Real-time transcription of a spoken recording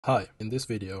Hi, in this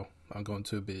video I'm going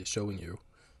to be showing you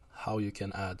how you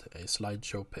can add a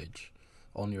slideshow page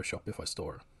on your Shopify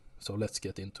store. So let's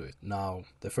get into it. Now,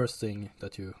 the first thing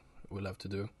that you will have to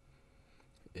do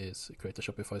is create a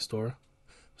Shopify store.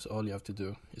 So all you have to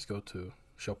do is go to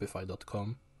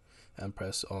shopify.com and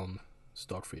press on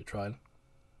Start Free Trial.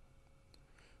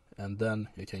 And then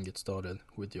you can get started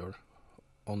with your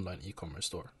online e-commerce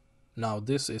store. Now,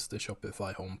 this is the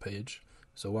Shopify homepage.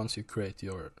 So once you create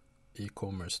your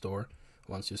e-commerce store,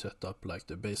 once you set up like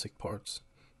the basic parts,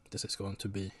 this is going to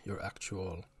be your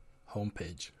actual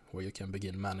homepage where you can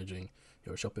begin managing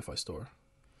your Shopify store.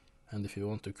 And if you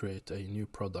want to create a new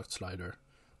product slider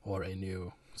or a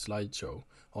new slideshow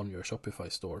on your Shopify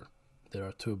store, there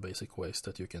are two basic ways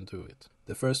that you can do it.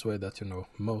 The first way that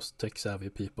most tech-savvy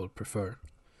people prefer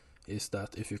is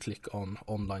that if you click on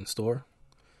online store,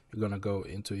 you're gonna go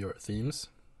into your themes,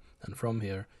 and from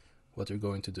here what you're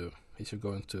going to do is you're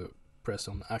going to press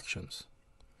on actions,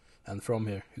 and from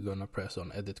here you're gonna press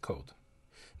on edit code.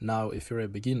 Now, if you're a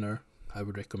beginner, I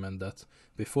would recommend that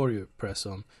before you press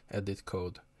on edit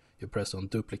code, you press on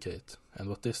duplicate, and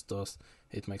what this does,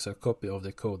 it makes a copy of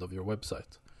the code of your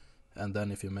website, and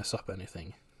then if you mess up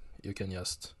anything, you can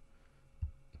just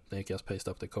paste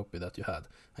up the copy that you had,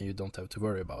 and you don't have to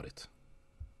worry about it.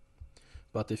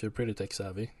 But if you're pretty tech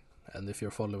savvy, and if you're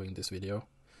following this video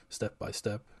step by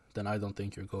step, then I don't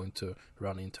think you're going to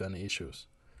run into any issues.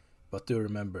 But do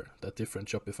remember that different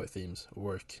Shopify themes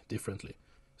work differently.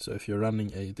 So if you're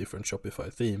running a different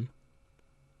Shopify theme,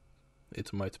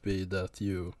 it might be that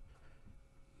you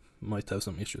might have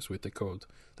some issues with the code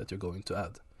that you're going to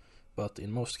add. But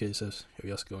in most cases,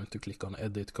 you're just going to click on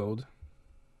edit code.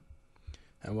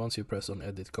 And once you press on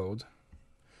edit code,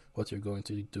 what you're going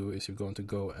to do is you're going to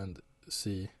go and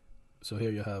see. So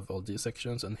here you have all these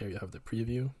sections, and here you have the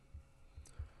preview.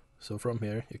 So from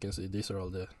here you can see these are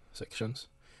all the sections.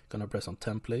 Gonna press on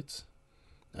templates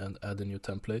and add a new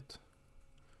template,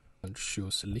 and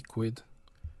choose liquid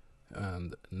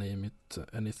and name it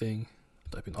anything,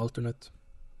 type in alternate,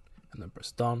 and then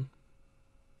press done.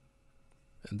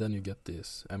 And then you get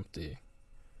this empty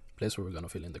place where we're gonna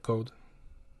fill in the code.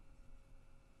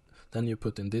 Then you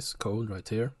put in this code right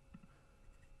here,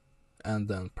 and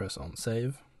then press on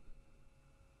save.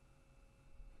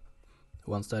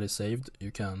 Once that is saved,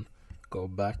 you can go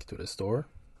back to the store.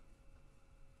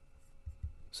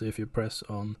 So if you press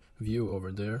on view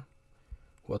over there,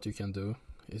 what you can do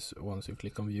is once you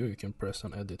click on view, you can press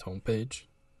on edit homepage.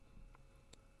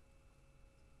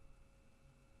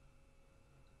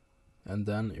 And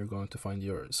then you're going to find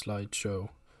your slideshow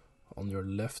on your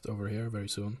left over here very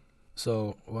soon.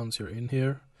 So once you're in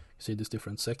here, you see these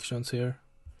different sections here.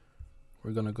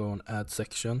 We're gonna go on add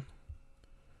section,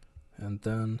 and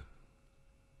then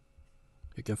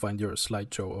you can find your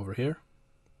slideshow over here.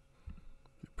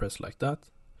 You press like that,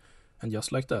 and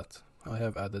just like that, I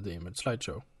have added the image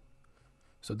slideshow.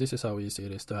 So this is how easy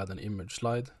it is to add an image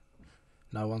slide.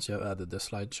 Now once you have added the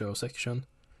slideshow section,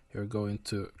 you're going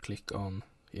to click on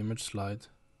image slide,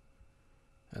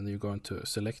 and you're going to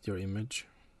select your image.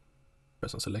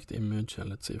 Press on select image, and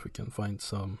let's see if we can find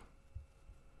some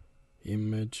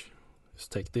image. Let's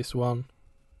take this one.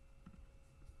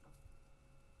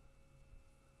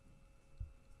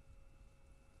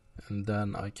 And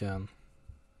then I can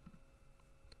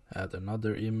add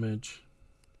another image.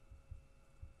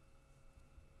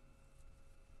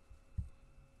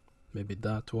 Maybe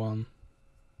that one.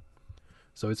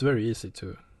 So it's very easy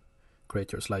to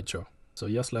create your slideshow. So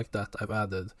just like that, I've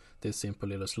added this simple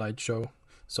little slideshow.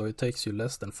 So it takes you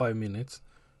less than 5 minutes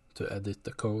to edit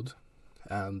the code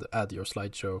and add your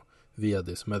slideshow via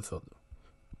this method.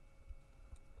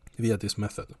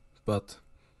 But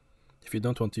if you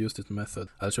don't want to use this method,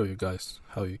 I'll show you guys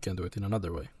how you can do it in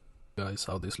another way. Guys,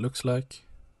 how this looks like.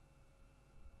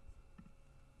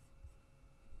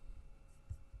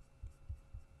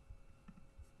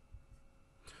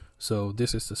 So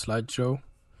this is the slideshow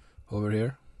over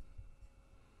here.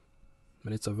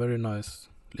 And it's a very nice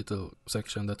little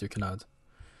section that you can add,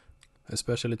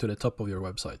 especially to the top of your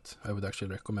website. I would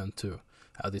actually recommend to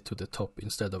add it to the top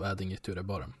instead of adding it to the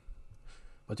bottom.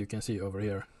 But you can see over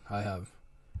here, I have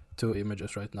 2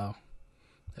 images right now,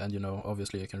 and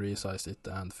obviously you can resize it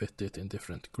and fit it in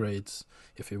different grades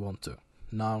if you want to.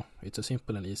 Now it's a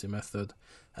simple and easy method,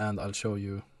 and I'll show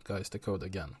you guys the code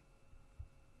again.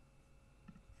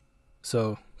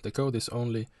 So the code is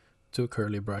only 2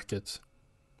 curly brackets,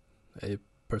 a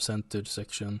percentage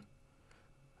section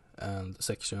and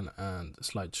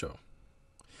slideshow,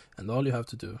 and all you have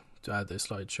to do to add a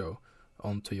slideshow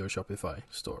onto your Shopify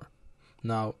store.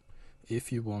 Now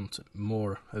if you want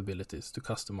more abilities to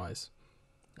customize,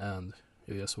 and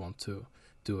you just want to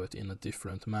do it in a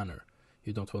different manner.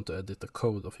 You don't want to edit the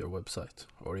code of your website,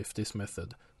 or if this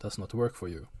method does not work for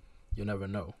you, you never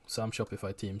know. Some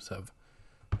Shopify teams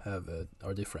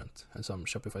are different, and some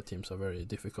Shopify teams are very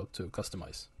difficult to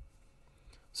customize.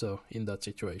 So in that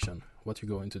situation, what you're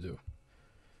going to do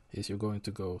is you're going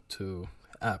to go to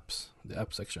apps, the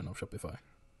app section of Shopify.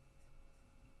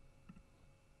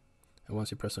 And once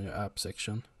you press on your app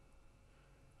section,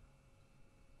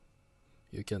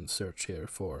 you can search here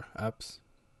for apps.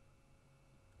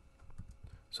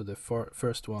 So the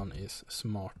first one is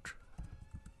Smart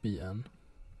BN.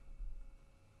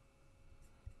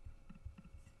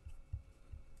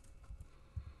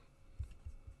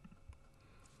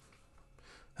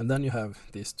 And then you have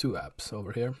these two apps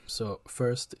over here. So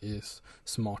first is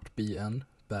Smart BN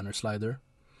Banner Slider,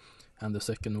 and the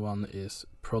second one is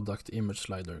Product Image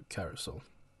Slider Carousel.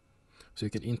 So you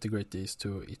can integrate these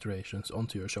two iterations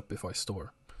onto your Shopify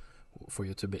store for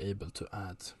you to be able to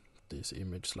add these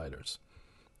image sliders.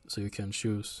 So you can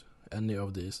choose any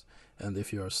of these, and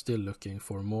if you are still looking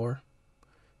for more,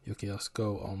 you can just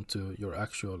go onto your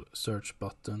actual search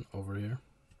button over here,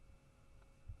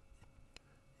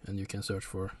 and you can search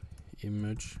for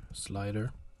image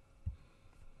slider,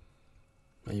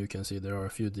 and you can see there are a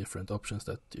few different options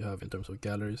that you have in terms of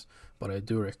galleries, but I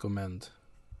do recommend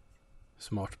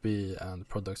Smart B and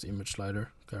Products Image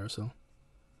Slider Carousel.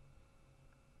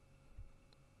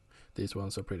 These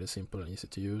ones are pretty simple and easy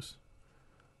to use.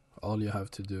 All you have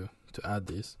to do to add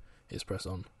these is press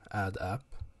on Add App,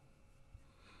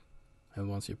 and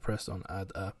once you press on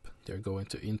Add App, they're going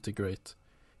to integrate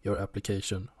your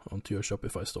application onto your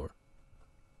Shopify store.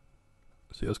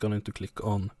 So you're just going to click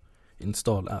on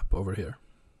Install App over here,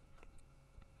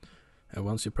 and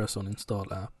once you press on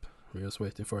Install App, we're just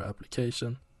waiting for our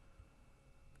application.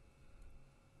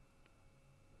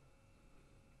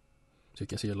 So you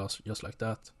can see just like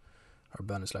that, our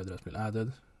banner slider has been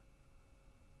added.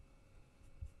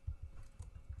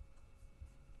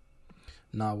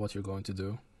 Now what you're going to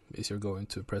do is you're going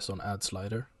to press on Add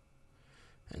Slider,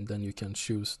 and then you can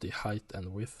choose the height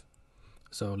and width.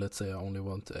 So let's say I only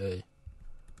want a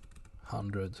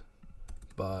 100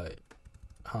 by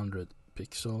 100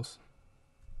 pixels,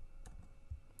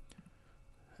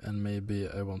 and maybe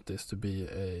I want this to be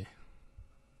a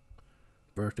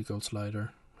vertical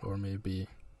slider, or maybe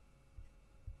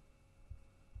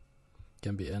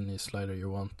can be any slider you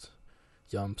want,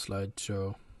 jump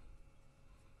slideshow,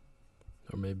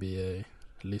 or maybe a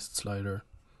list slider.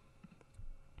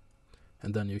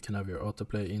 And then you can have your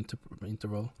autoplay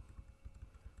interval.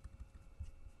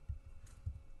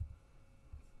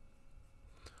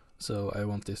 So I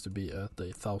want this to be at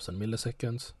 1000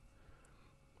 milliseconds.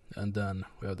 And then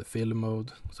we have the fill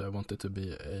mode, so I want it to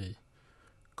be a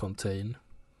contain.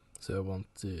 So I want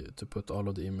to put all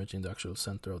of the image in the actual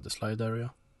center of the slide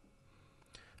area.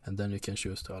 And then you can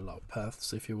choose to allow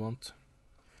paths if you want.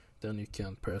 Then you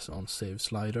can press on Save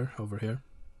Slider over here.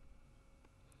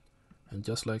 And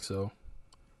just like so.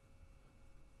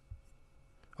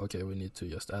 Okay, we need to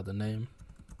just add a name.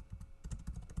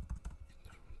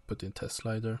 Put in Test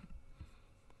Slider.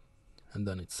 And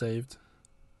then it's saved.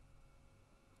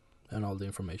 And all the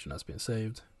information has been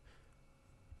saved.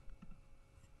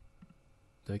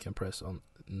 Then you can press on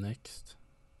Next.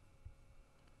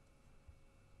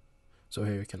 So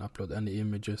here you can upload any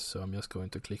images, so I'm just going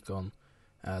to click on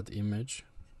Add Image,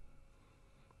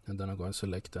 and then I'm going to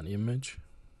select an image.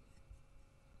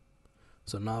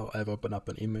 So now I've opened up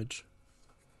an image,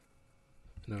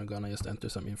 and then I'm going to just enter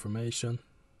some information.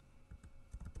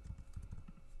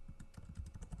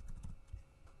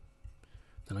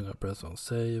 Then I'm going to press on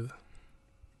Save,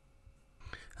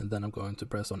 and then I'm going to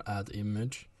press on Add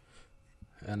Image,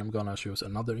 and I'm going to choose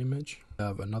another image. I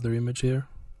have another image here,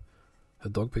 a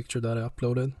dog picture that I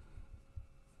uploaded.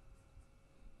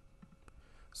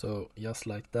 So just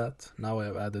like that, now I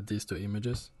have added these two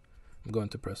images. I'm going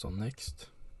to press on Next,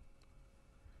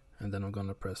 and then I'm going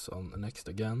to press on Next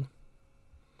again,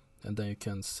 and then you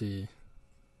can see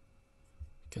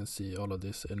all of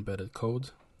this embedded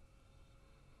code.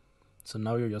 So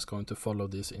now you're just going to follow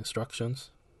these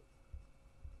instructions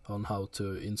on how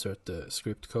to insert the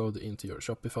script code into your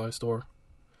Shopify store.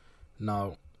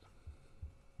 Now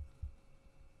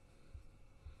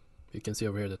you can see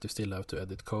over here that you still have to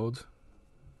edit code,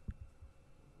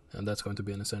 and that's going to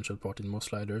be an essential part in most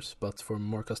sliders, but for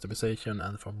more customization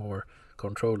and for more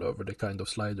control over the kind of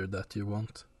slider that you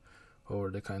want, or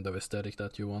the kind of aesthetic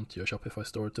that you want your Shopify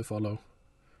store to follow,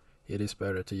 it is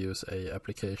better to use a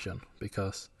application,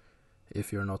 because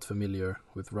if you're not familiar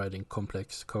with writing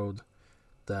complex code,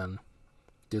 then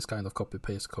this kind of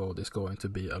copy-paste code is going to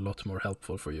be a lot more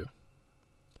helpful for you.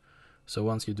 So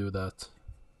once you do that,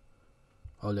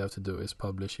 all you have to do is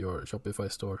publish your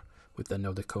Shopify store with any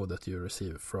of the code that you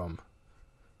receive from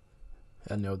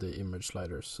any of the image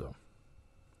sliders.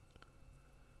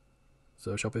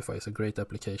 So Shopify is a great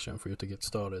application for you to get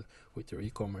started with your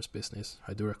e-commerce business.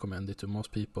 I do recommend it to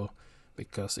most people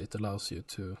because it allows you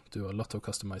to do a lot of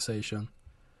customization.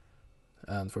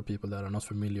 And for people that are not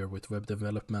familiar with web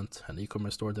development and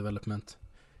e-commerce store development,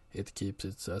 it keeps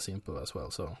it as simple as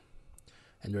well.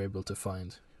 And you're able to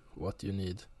find what you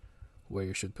need, where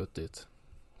you should put it,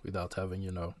 without having,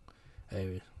 a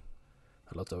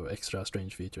lot of extra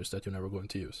strange features that you're never going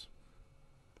to use.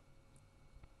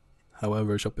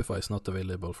 However, Shopify is not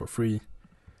available for free,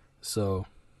 so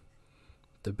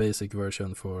the basic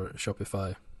version for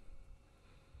Shopify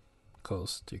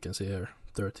cost, you can see here,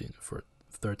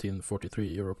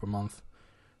 €13.43 per month.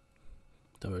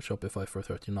 The Shopify for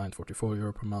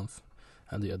 €39.44 per month,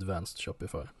 and the advanced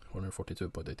Shopify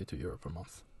 €142.82 per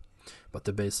month. But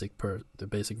the basic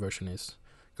version is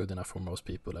good enough for most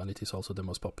people, and it is also the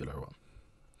most popular one.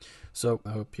 So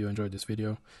I hope you enjoyed this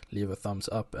video. Leave a thumbs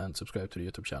up and subscribe to the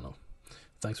YouTube channel.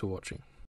 Thanks for watching.